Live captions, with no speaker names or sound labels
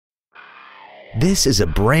This is a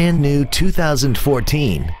brand new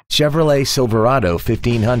 2014 Chevrolet Silverado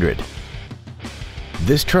 1500.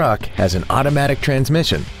 This truck has an automatic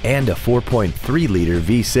transmission and a 4.3-liter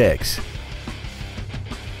V6.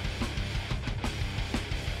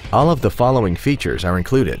 All of the following features are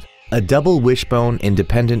included: a double wishbone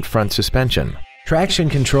independent front suspension, traction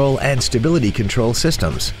control and stability control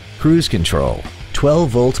systems, cruise control,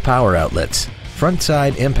 12-volt power outlets, front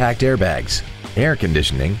side impact airbags, air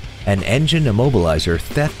conditioning, an engine immobilizer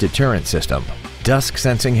theft deterrent system, dusk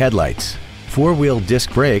sensing headlights, 4-wheel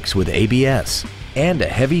disc brakes with ABS, and a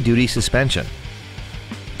heavy-duty suspension.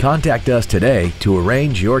 Contact us today to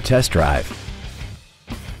arrange your test drive.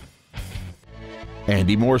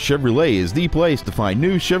 Andy Moore Chevrolet is the place to find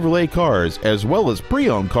new Chevrolet cars as well as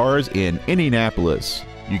pre-owned cars in Indianapolis.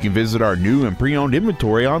 You can visit our new and pre-owned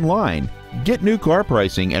inventory online, get new car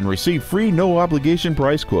pricing, and receive free no-obligation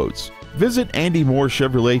price quotes. Visit Andy Moore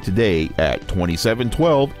Chevrolet today at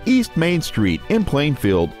 2712 East Main Street in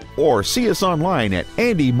Plainfield, or see us online at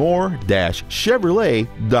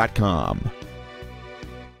andymore-chevrolet.com.